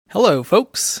Hello,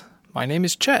 folks. My name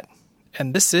is Chet,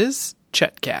 and this is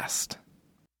Chetcast.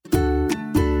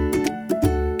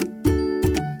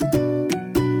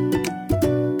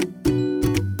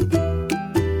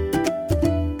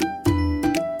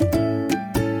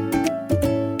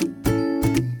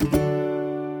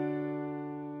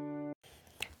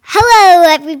 Hello,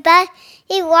 everybody.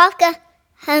 Welcome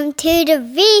to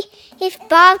the Reef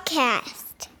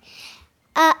Broadcast.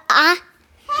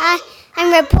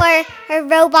 I'm reporter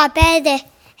Robot Benedict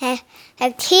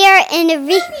here in the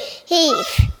Reef.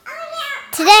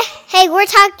 Today, we're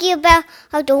talking about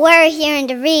the weather here in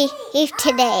the Reef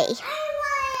today.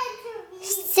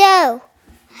 So,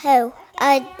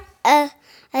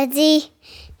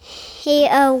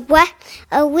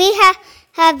 we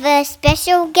have a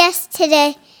special guest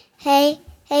today. Hey,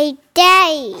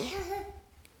 Daddy.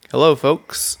 Hello,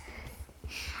 folks.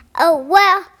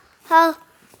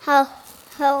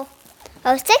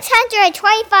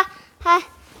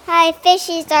 625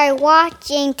 fishes are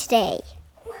watching today.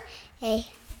 Hey.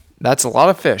 That's a lot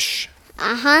of fish.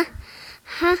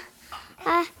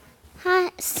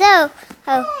 So,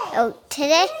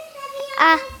 today,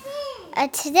 I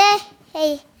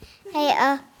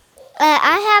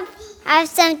have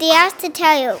something else to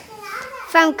tell you.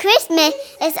 From Christmas,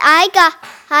 I got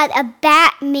a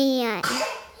Batman.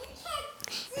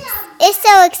 It's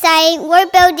so exciting. We're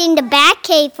building the Bat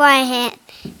Cave for him.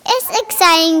 It's an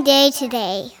exciting day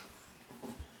today.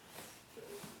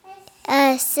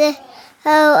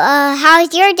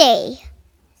 How's your day?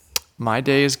 My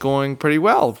day is going pretty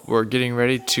well. We're getting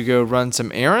ready to go run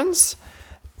some errands,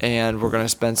 and we're going to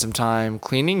spend some time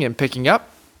cleaning and picking up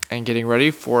and getting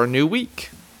ready for a new week.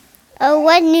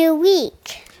 What new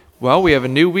week? Well, we have a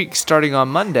new week starting on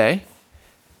Monday,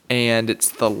 and it's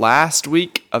the last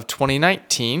week of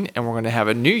 2019, and we're going to have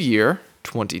a new year,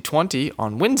 2020,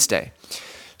 on Wednesday.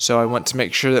 So I want to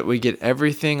make sure that we get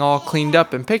everything all cleaned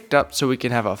up and picked up so we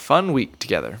can have a fun week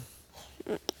together.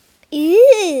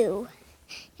 Ooh.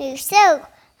 So,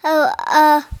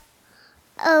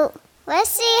 let's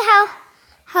see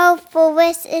how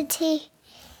Felicity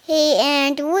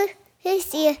and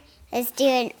Lucy is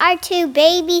doing. Our two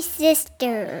baby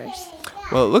sisters.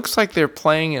 Well, it looks like they're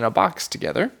playing in a box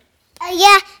together.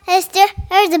 Yeah, there's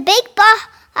a big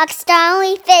box that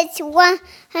only fits one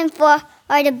for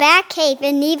the Bat Cave,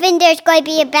 and even there's going to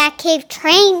be a Bat Cave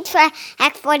train track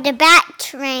for the Bat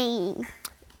Train.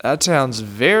 That sounds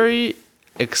very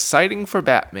exciting for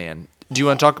Batman. Do you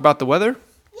want to talk about the weather?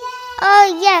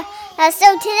 Oh, yeah.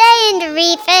 So today in the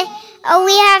Reef,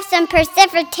 we have some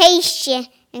precipitation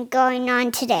going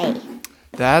on today.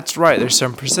 That's right. There's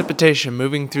some precipitation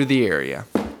moving through the area.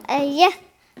 Yeah.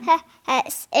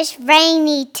 It's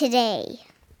rainy today.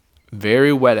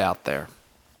 Very wet out there.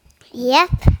 Yep.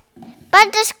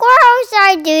 But the squirrels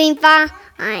are doing fine.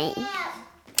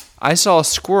 I saw a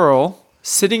squirrel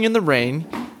sitting in the rain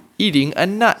eating a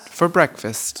nut for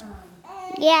breakfast.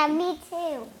 Yeah, me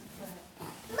too.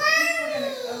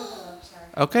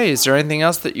 Okay, is there anything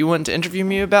else that you want to interview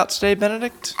me about today,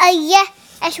 Benedict? Yeah.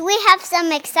 We have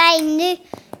some exciting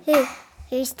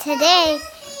news today.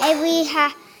 And we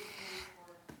have...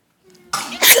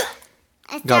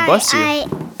 God bless you.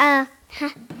 I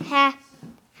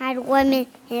had 1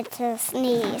 minute to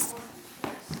sneeze. So,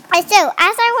 as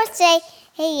I was saying,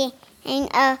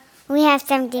 we have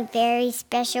something very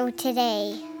special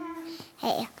today.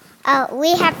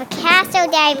 We have a castle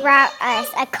that brought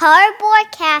us, a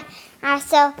cardboard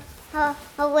castle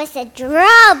with a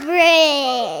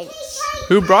drawbridge.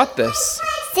 Who brought this?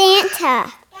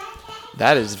 Santa.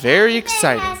 That is very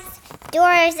exciting.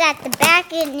 Doors at the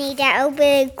balcony that open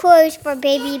and close for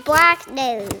baby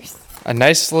Blacknose. A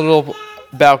nice little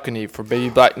balcony for baby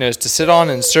Blacknose to sit on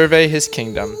and survey his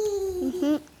kingdom.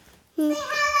 And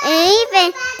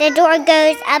even the door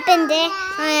goes up and down,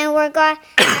 and we're going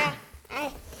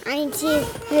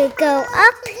to go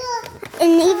up,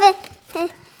 and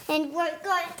we're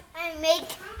going to make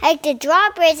the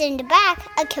drawbridge in the back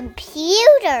a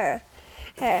computer.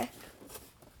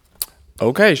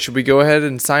 Okay, should we go ahead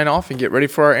and sign off and get ready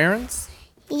for our errands?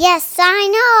 Yes, sign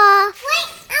off.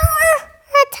 Wait, I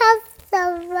want to tell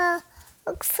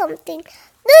something.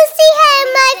 Lucy had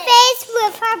my face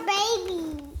with her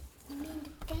baby.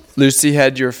 Lucy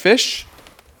had your fish?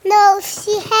 No,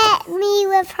 she had me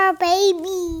with her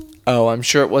baby. Oh, I'm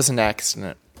sure it was an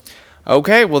accident.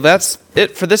 Okay, well that's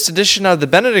it for this edition of the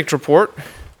Benedict Report.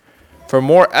 For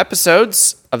more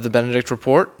episodes of the Benedict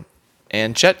Report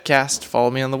and Chetcast,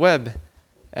 follow me on the web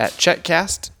at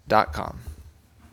chetcast.com.